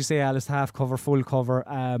things, as you say, Alice, half cover, full cover,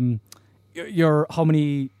 your how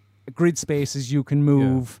many grid spaces you can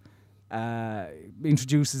move,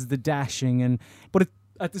 introduces the dashing, but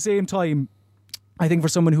at the same time, I think for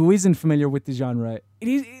someone who isn't familiar with the genre, it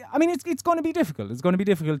is. I mean, it's going to be difficult. It's going to be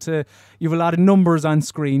difficult to. You have a lot of numbers on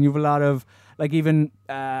screen. You have a lot of, like, even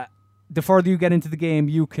the further you get into the game,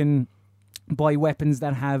 you can buy weapons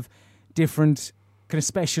that have different kind of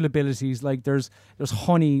special abilities. Like there's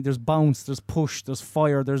honey, there's bounce, there's push, there's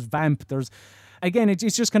fire, there's vamp. There's again, it's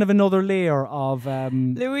just kind of another layer of.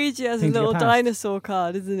 Luigi has a things to little get past. dinosaur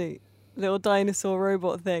card, isn't he? Little dinosaur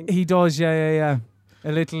robot thing. He does, yeah.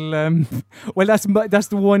 A little. Well, that's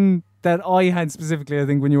the one that I had specifically. I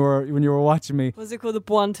think when you were watching me. What's it called? The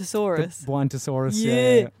Buantosaurus. The Buantosaurus.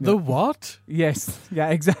 Yeah. The what? Yes. Yeah.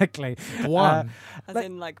 Exactly. One. As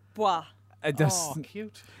in like Bwa. That's-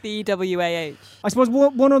 Cute. BWAH. I suppose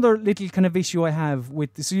one other little kind of issue I have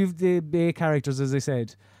with so you've the A characters, as I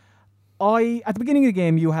said. At the beginning of the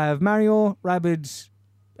game, you have Mario, Rabbids,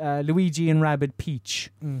 Luigi, and Rabbid Peach.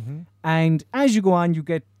 Mm-hmm. And as you go on, you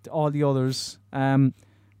get all the others.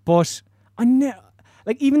 But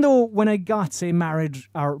even though when I got, say,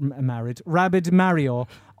 Rabbid Mario,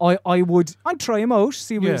 I'd try him out,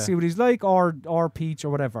 see what he's like, or Peach or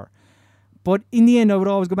whatever. But in the end, I would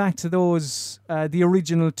always go back to those, the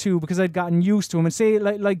original two, because I'd gotten used to them. And say,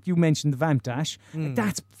 like you mentioned, the Vamp Dash,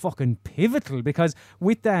 that's fucking pivotal, because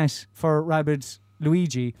with that, for Rabbid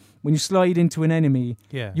Luigi, when you slide into an enemy,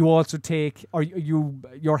 you also take, or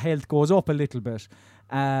your health goes up a little bit.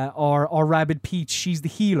 Or Rabbid Peach, she's the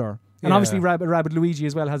healer. And obviously Rabbid Luigi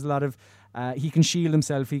as well has a lot of, he can shield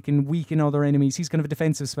himself, he can weaken other enemies. He's kind of a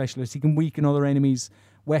defensive specialist. He can weaken other enemies'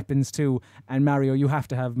 weapons too. And Mario, you have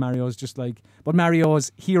to have Mario's but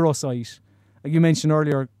Mario's hero sight. Like you mentioned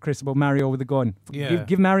earlier, Chris, about Mario with a gun. Yeah.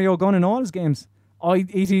 Give Mario a gun in all his games.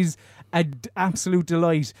 It is an absolute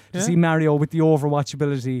delight to see Mario with the Overwatch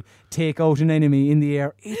ability take out an enemy in the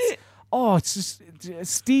air. It's just a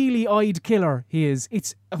steely-eyed killer. He is.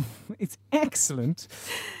 It's excellent.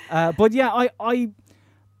 But yeah, I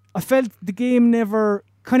felt the game never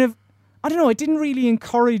kind of. I don't know. It didn't really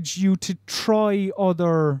encourage you to try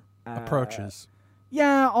other approaches.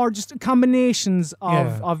 Yeah, or just combinations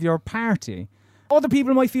of your party. Other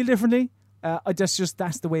people might feel differently.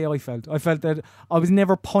 That's the way I felt. I felt that I was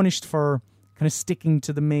never punished for kind of sticking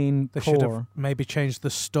to the main They core. should have maybe changed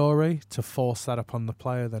the story to force that upon the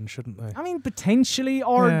player then, shouldn't they? I mean, potentially,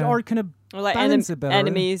 or kind of Or like balance it better.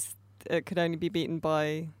 enemies that could only be beaten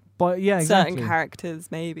by But yeah, exactly. certain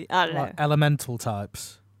characters, maybe. I don't know. Like elemental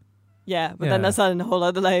types. Yeah, but then that's on a whole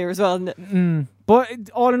other layer as well, isn't it? But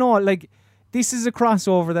all in all, like, this is a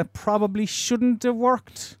crossover that probably shouldn't have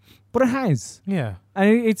worked, but it has. Yeah. And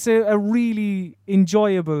it's a really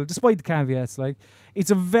enjoyable, despite the caveats, like, it's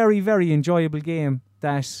a very, very enjoyable game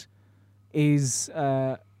that is,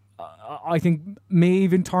 I think, may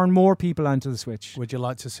even turn more people onto the Switch. Would you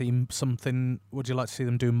like to see something? Would you like to see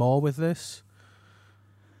them do more with this?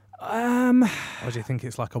 Or do you think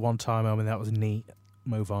it's like a one-time and that was neat?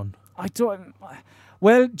 Move on. I don't.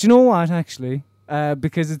 Well, do you know what? Actually,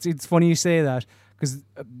 because it's funny you say that, because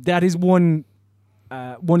that is one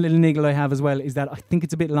little niggle I have as well, is that I think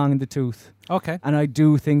it's a bit long in the tooth. Okay. And I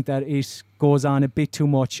do think that it goes on a bit too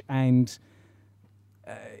much, and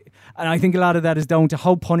I think a lot of that is down to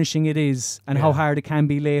how punishing it is and how hard it can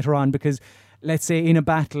be later on. Because let's say in a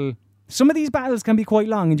battle, some of these battles can be quite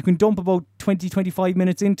long, and you can dump about 20-25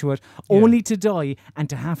 minutes into it, only to die and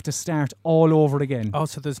to have to start all over again. Oh,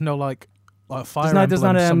 so there's no like Fire there's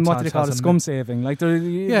Emblem not what do they sometimes call it, has scum saving. Like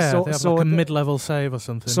they have like a mid-level save or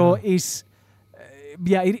something. So it's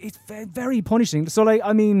it's very punishing. So like,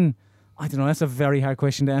 I mean, I don't know. That's a very hard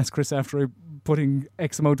question to ask, Chris, after putting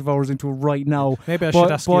X amount of hours into it right now. Maybe I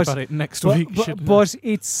should ask you about it next week. But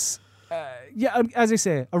it's as I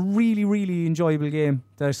say, a really, really enjoyable game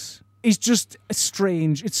that is just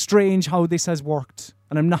strange. It's strange how this has worked,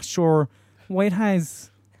 and I'm not sure why it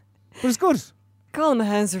has, but it's good. Colin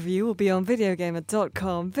Mahan's review will be on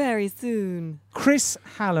videogamer.com very soon. Chris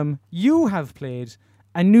Hallam, you have played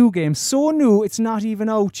a new game, so new it's not even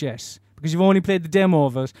out yet, because you've only played the demo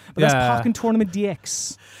of it. But that's Pokken Tournament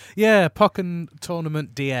DX. Yeah, Pokken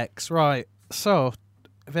Tournament DX. Right. So,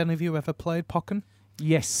 have any of you ever played Pokken?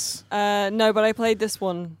 Yes. No, but I played this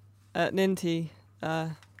one at Ninty a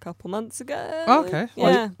couple months ago. Oh, okay.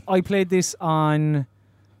 Yeah. I played this on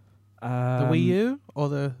The Wii U or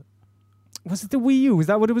the... Was it the Wii U? Is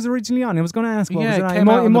that what it was originally on? I was going to ask. What was it on. came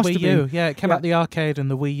out on the must Wii have U. been. Yeah, it came out the arcade and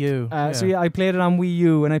the Wii U. So I played it on Wii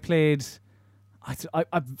U, and I played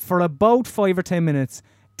I for about 5 or 10 minutes.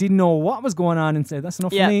 Didn't know what was going on and said, that's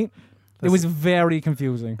enough for me. It was very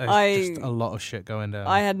confusing. There's just a lot of shit going down.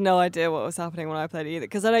 I had no idea what was happening when I played it either,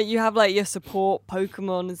 because I know you have like your support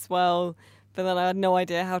Pokemon as well, but then I had no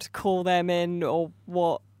idea how to call them in or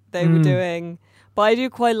what they were doing. But I do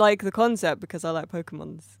quite like the concept because I like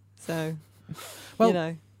Pokemons. So, well, you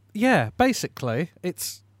know. Yeah, basically,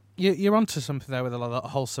 it's you're onto something there with the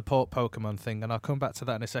whole support Pokemon thing, and I'll come back to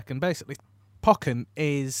that in a second. Basically, Pokken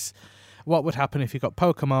is what would happen if you got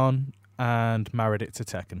Pokemon and married it to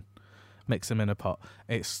Tekken. Mix them in a pot.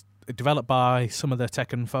 It's developed by some of the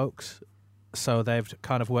Tekken folks, so they've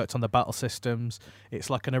kind of worked on the battle systems. It's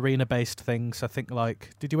like an arena-based thing, so I think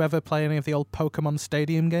like... Did you ever play any of the old Pokemon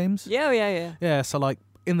Stadium games? Yeah. Yeah, so like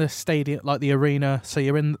in the stadium, like the arena, so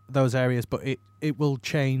you're in those areas, but it will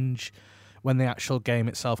change when the actual game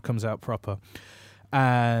itself comes out proper.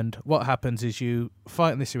 And what happens is you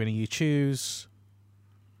fight in this arena, you choose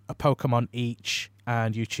a Pokemon each,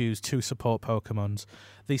 and you choose 2 support Pokemons.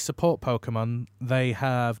 These support Pokemon, they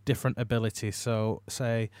have different abilities. So,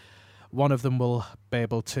 say, one of them will be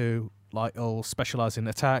able to, like, it'll specialise in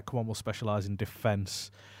attack, one will specialise in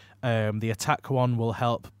defence. The attack one will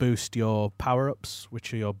help boost your power-ups,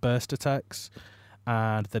 which are your burst attacks,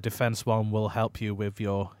 and the defense one will help you with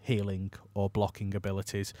your healing or blocking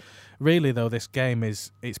abilities. Really, though, this game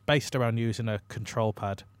it's based around using a control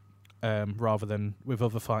pad, rather than with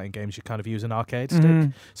other fighting games you kind of use an arcade stick.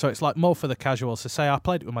 So it's like more for the casuals. So say I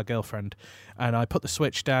played it with my girlfriend, and I put the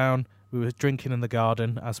Switch down, we were drinking in the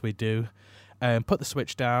garden, as we do, put the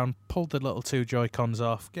Switch down, pulled the little 2 Joy-Cons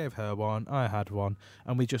off, gave her one, I had one,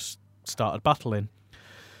 and we just started battling.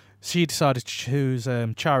 She decided to choose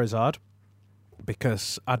Charizard,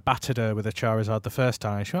 because I'd battered her with a Charizard the first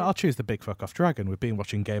time. She went, I'll choose the big fuck off dragon. We've been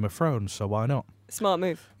watching Game of Thrones, so why not? Smart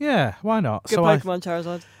move. Yeah, why not? Good Pokemon,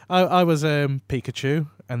 Charizard. I was Pikachu,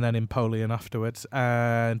 and then Empoleon afterwards,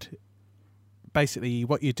 and basically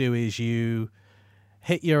what you do is you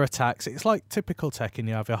hit your attacks. It's like typical Tekken.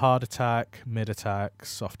 You have your hard attack, mid attack,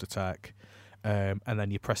 soft attack, and then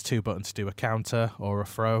you press 2 buttons to do a counter or a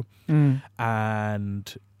throw.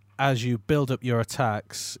 And as you build up your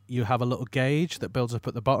attacks, you have a little gauge that builds up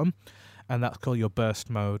at the bottom, and that's called your burst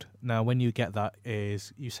mode. Now, when you get that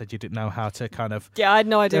is, you said you didn't know how to kind of... Yeah, I had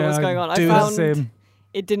no idea what was going on. I found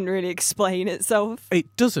it didn't really explain itself.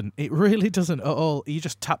 It doesn't. It really doesn't at all. You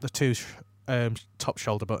just tap the 2 top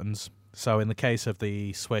shoulder buttons. So in the case of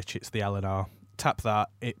the Switch, it's the L and R. Tap that,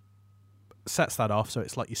 it sets that off, so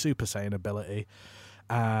it's like your Super Saiyan ability.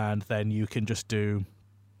 And then you can just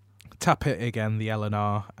tap it again, the L and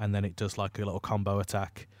R, and then it does like a little combo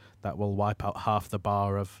attack that will wipe out half the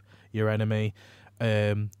bar of your enemy.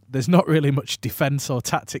 There's not really much defense or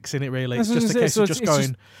tactics in it, really. It's just a case of just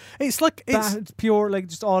going... It's like... It's pure, like,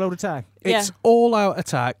 just all-out attack. It's all-out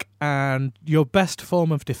attack, and your best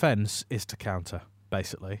form of defense is to counter,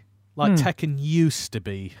 basically. Like Tekken used to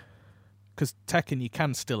be. Because Tekken, you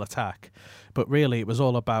can still attack. But really, it was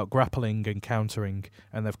all about grappling and countering,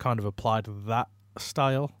 and they've kind of applied that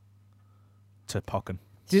style to Pokken.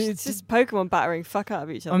 It's just Pokemon battering fuck out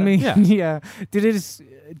of each other. I mean, Yeah. yeah. Did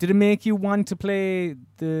it make you want to play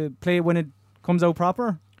it when it comes out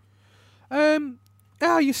proper? Yeah,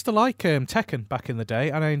 I used to like Tekken back in the day,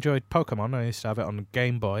 and I enjoyed Pokemon. I used to have it on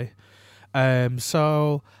Game Boy.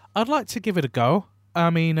 So I'd like to give it a go. I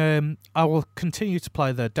mean, I will continue to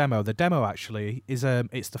play the demo. The demo actually is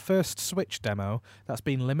it's the first Switch demo that's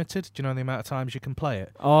been limited. Do you know the amount of times you can play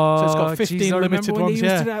it? Oh, So it's got 15 geez, I limited remember when ones, they used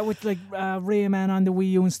yeah. to do that with like Rayman on the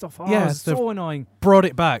Wii U and stuff. Oh, Yeah, it's so annoying. Brought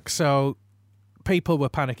it back, so people were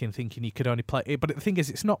panicking, thinking you could only play it. But the thing is,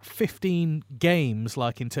 it's not 15 games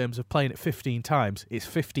like in terms of playing it 15 times. It's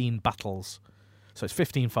 15 battles, so it's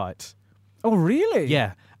 15 fights. Oh, really?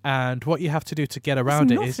 Yeah, and what you have to do to get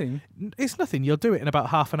around it is nothing. it's nothing. You'll do it in about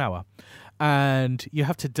half an hour, and you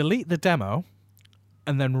have to delete the demo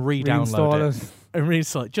and then re-download Reinstall it and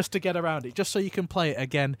reinstall it just to get around it, just so you can play it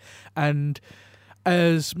again. And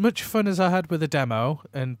as much fun as I had with the demo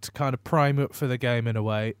and to kind of prime up for the game in a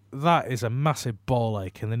way, that is a massive ball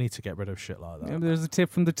ache, and they need to get rid of shit like that. Yeah, there's a tip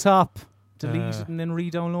from the top. Delete it and then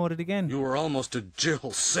re-download it again. You were almost a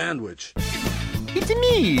Jill sandwich. It's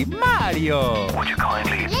me, Mario. Would you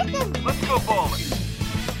kindly? Let's go bowling.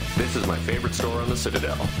 This is my favorite store on the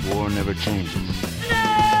Citadel. War never changes.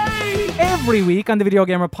 Every week on the Video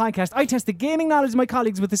Gamer podcast, I test the gaming knowledge of my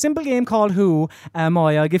colleagues with a simple game called Who Am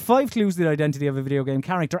I? I give 5 clues to the identity of a video game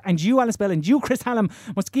character, and you, Alice Bell, and you, Chris Hallam,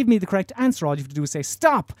 must give me the correct answer. All you have to do is say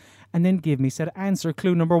stop, and then give me said answer.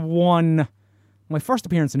 Clue number 1. My first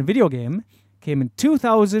appearance in a video game came in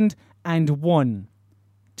 2001.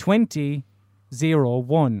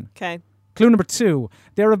 2001. Okay. Clue number 2.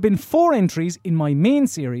 There have been 4 entries in my main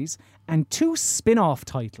series and 2 spin-off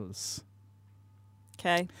titles.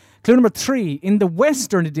 Okay. Clue number 3. In the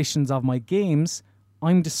Western editions of my games,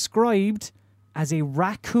 I'm described as a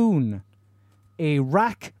raccoon. A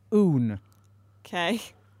raccoon. Okay.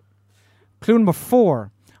 Clue number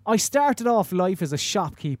 4. I started off life as a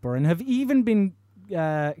shopkeeper and have even been...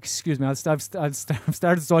 excuse me, I've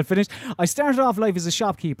started so I'll finish. I started off life as a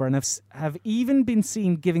shopkeeper and have even been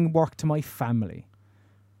seen giving work to my family.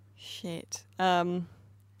 Shit. I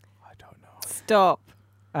don't know. Stop.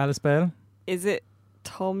 Alice Bell. Is it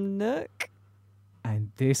Tom Nook?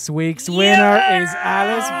 And this week's winner is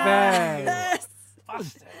Alice Bell.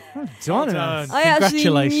 Well done, Alice. I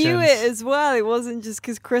actually knew Congratulations. it as well. It wasn't just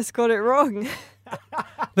because Chris got it wrong.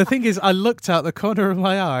 The thing is, I looked out the corner of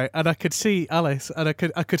my eye and I could see Alice, and I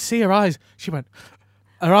could see her eyes. She went,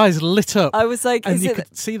 her eyes lit up. I was like, and is you it...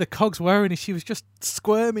 could see the cogs whirring, and she was just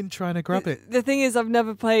squirming trying to grab it. The thing is, I've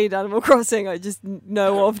never played Animal Crossing. I just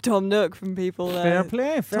know of Tom Nook from people Fair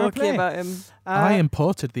play, fair talking play. about him. I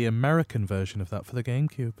imported the American version of that for the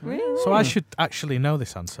GameCube. Really? So I should actually know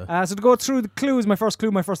this answer. So to go through the clues, my first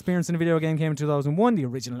appearance in a video game came in 2001, the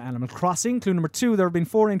original Animal Crossing. Clue number 2, there have been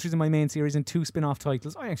 4 entries in my main series and 2 spin-off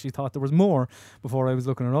titles. I actually thought there was more before I was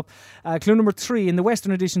looking it up. Clue number 3, in the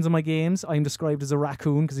Western editions of my games, I'm described as a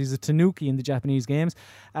raccoon because he's a tanuki in the Japanese games.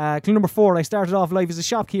 Clue number 4, I started off life as a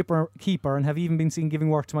shopkeeper and have even been seen giving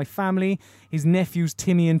work to my family. His nephews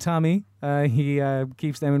Timmy and Tommy. He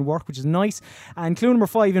keeps them in work, which is nice. And clue number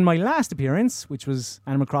 5, in my last appearance, which was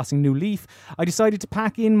Animal Crossing New Leaf, I decided to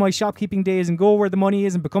pack in my shopkeeping days and go where the money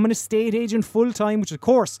is and become an estate agent full-time, which of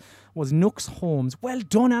course was Nook's Homes. Well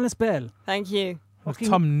done, Alice Bell. Thank you. Well,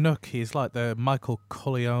 Tom Nook, he's like the Michael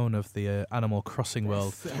Corleone of the Animal Crossing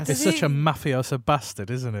world. Yes. He's such a mafioso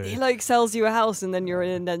bastard, isn't He he? like sells you a house and then you're an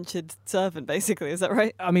indentured servant, basically. Is that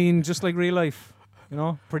right? I mean, just like real life, you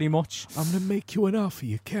know, pretty much. I'm going to make you an offer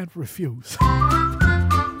you can't refuse.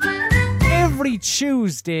 Every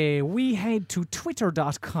Tuesday, we head to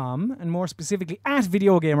twitter.com and more specifically at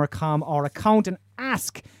VideoGamer.com, our account, and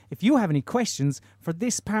ask if you have any questions for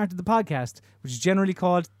this part of the podcast, which is generally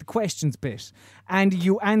called the questions bit. And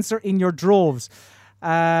you answer in your droves.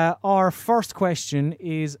 Our first question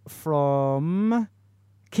is from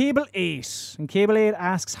Cable 8. And Cable 8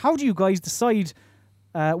 asks, how do you guys decide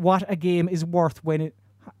what a game is worth when it...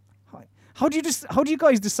 How do you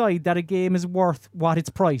guys decide that a game is worth what it's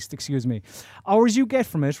priced? Excuse me. Hours you get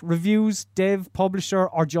from it, reviews, dev, publisher,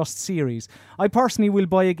 or just series. I personally will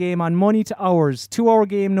buy a game on money to hours. 2-hour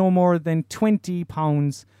game no more than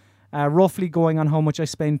 £20, roughly going on how much I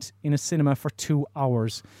spent in a cinema for 2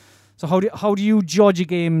 hours. So how do you judge a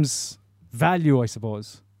game's value, I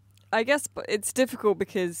suppose? I guess it's difficult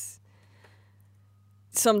because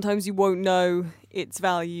sometimes you won't know its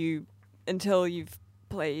value until you've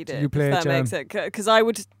played it. You play if it, that makes it. Because I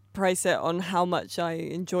would price it on how much I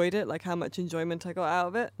enjoyed it, like how much enjoyment I got out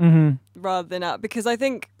of it, Mm-hmm. rather than because I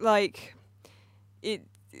think like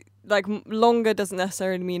like longer doesn't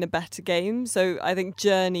necessarily mean a better game. So I think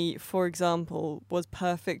Journey, for example, was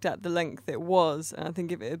perfect at the length it was, and I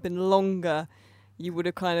think if it had been longer, you would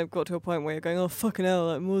have kind of got to a point where you're going, oh fucking hell,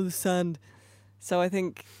 like more of the sand. So I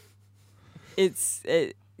think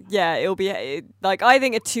it'll be like, I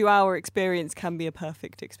think a 2-hour experience can be a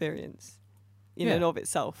perfect experience in and of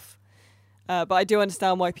itself. But I do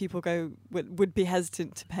understand why people would be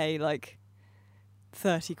hesitant to pay like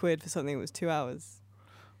 30 quid for something that was 2 hours.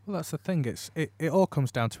 Well, that's the thing. It all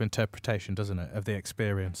comes down to interpretation, doesn't it, of the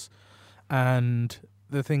experience. And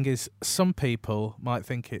the thing is, some people might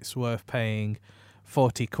think it's worth paying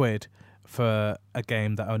 40 quid for a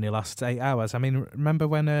game that only lasts 8 hours. I mean, remember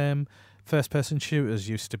when first-person shooters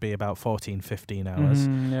used to be about 14, 15 hours,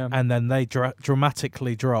 and then they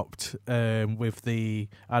dramatically dropped with the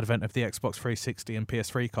advent of the Xbox 360 and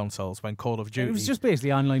PS3 consoles when Call of Duty... It was just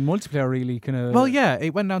basically online multiplayer, really, kind of... Well, yeah,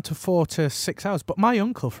 it went down to 4 to 6 hours. But my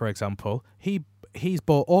uncle, for example, he's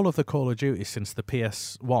bought all of the Call of Duty since the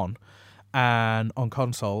PS1 and on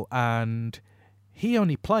console, and he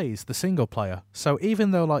only plays the single player. So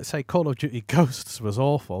even though, like, say, Call of Duty Ghosts was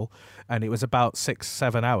awful and it was about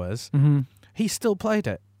 6-7 hours, he still played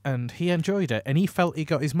it and he enjoyed it and he felt he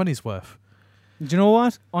got his money's worth. Do you know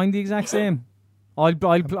what? I'm the exact same. I'll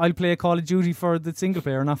play a Call of Duty for the single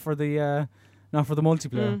player, not for the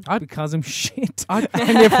multiplayer, because I'm shit and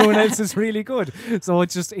everyone else is really good. So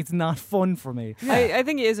it's not fun for me. Yeah. I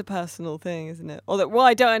think it is a personal thing, isn't it? Although what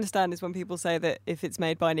I don't understand is when people say that if it's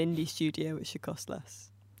made by an indie studio, it should cost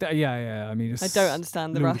less. Yeah. I mean, I don't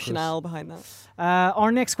understand the ludicrous rationale behind that.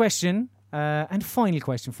 Our next question, and final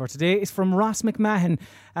question for today, is from Ross McMahon.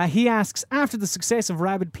 He asks, after the success of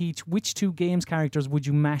Rabbit Peach, which 2 games characters would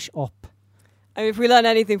you mash up? I mean, if we learn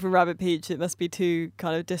anything from Rabbit Peach, it must be 2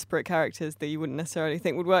 kind of disparate characters that you wouldn't necessarily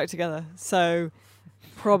think would work together. So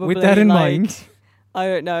probably, with that in mind, I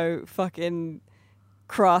don't know, fucking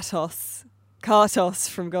Kratos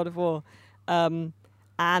from God of War, and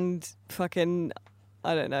fucking,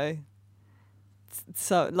 I don't know,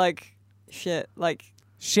 so like shit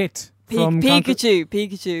from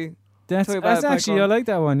Pikachu. That's actually, I like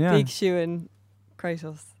that one. Yeah, Pikachu and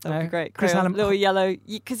Kratos. That would be great. Chris Kratos, Hallam- little yellow,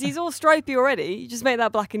 because he's all stripy already. You just make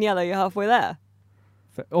that black and yellow, you're halfway there.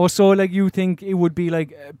 Also, like, you think it would be like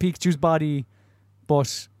Pikachu's body,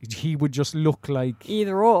 but he would just look like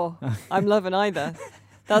either or. I'm loving either.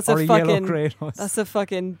 That's or a yellow fucking. Kratos. That's a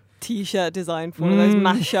fucking t-shirt design for one of those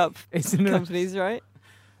mashup companies, right?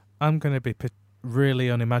 I'm going to be really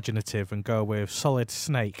unimaginative and go with Solid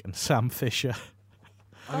Snake and Sam Fisher.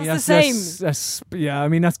 That's the same. I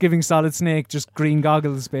mean, that's giving Solid Snake just green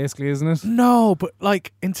goggles, basically, isn't it? No, but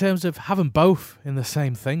like in terms of having both in the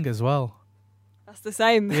same thing as well. That's the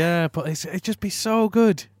same. Yeah, but it'd just be so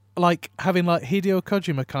good. Like having like Hideo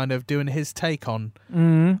Kojima kind of doing his take on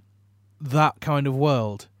that kind of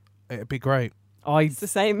world. It'd be great. It's the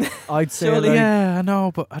same. I'd say, Surely. like, yeah, I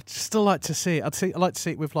know, but I'd still like to see it. I'd like to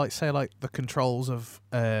see it with, like, say, like the controls of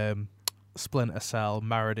Splinter Cell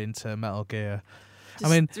married into Metal Gear.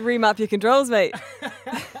 Just remap your controls, mate.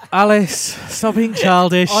 Alice, stop being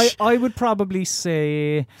childish. I would probably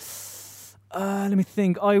say, let me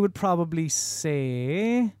think. I would probably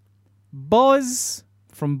say Buzz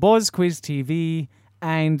from Buzz Quiz TV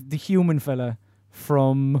and the human fella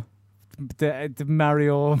from the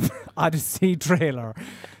Mario Odyssey trailer,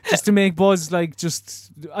 just to make Buzz I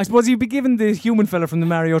suppose you'd be given the human fella from the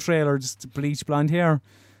Mario trailer just bleach blonde hair.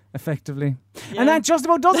 Effectively. Yeah. And that just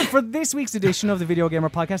about does it for this week's edition of the Video Gamer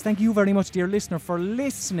Podcast. Thank you very much, dear listener, for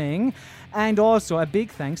listening. And also a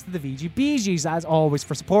big thanks to the VGBGs, as always,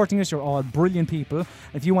 for supporting us. You're all brilliant people.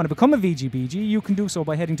 If you want to become a VGBG, you can do so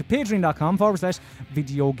by heading to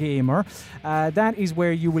patreon.com/videogamer. That is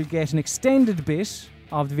where you will get an extended bit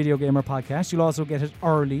of the Video Gamer Podcast. You'll also get it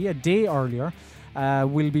early, a day earlier.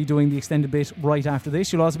 We'll be doing the extended bit right after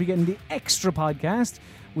this. You'll also be getting the extra podcast,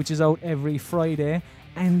 which is out every Friday.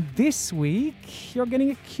 And this week, you're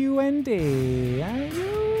getting a Q&A, are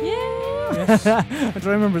you? Yeah. I'm trying to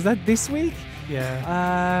remember, is that this week?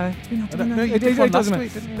 Yeah. It doesn't matter.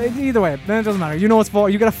 Either way, then it doesn't matter. You know it's for.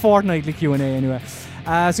 You get a fortnightly Q&A anyway.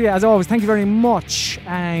 So yeah, as always, thank you very much.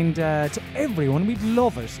 And to everyone, we'd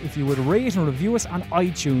love it if you would rate and review us on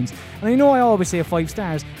iTunes. And I know I always say 5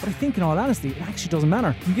 stars, but I think in all honesty, it actually doesn't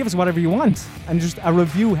matter. You can give us whatever you want, and just a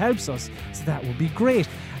review helps us. So that would be great.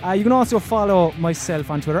 You can also follow myself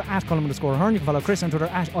on Twitter @Colm_Ahern. You can follow Chris on Twitter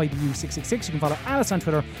 @IBU666. You can follow Alice on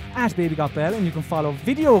Twitter @BabyGotBell. And you can follow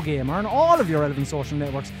Video Gamer on all of your relevant social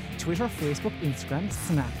networks: Twitter, Facebook, Instagram,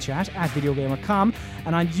 Snapchat @VideoGamer.com,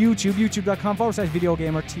 and on YouTube,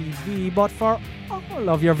 youtube.com/VideoGamerTV. But for all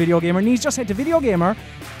of your Video Gamer needs, just head to videogamer.com.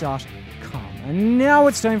 And now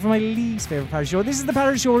it's time for my least favourite part of the show. This is the part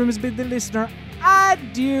of the show where we must bid the listener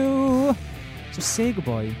adieu. So say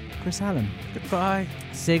goodbye, Chris Allen. Goodbye.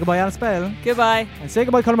 Say goodbye, Alice Bell. Goodbye. And say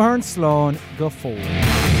goodbye, Colin Mahern. Sloan. Go forward.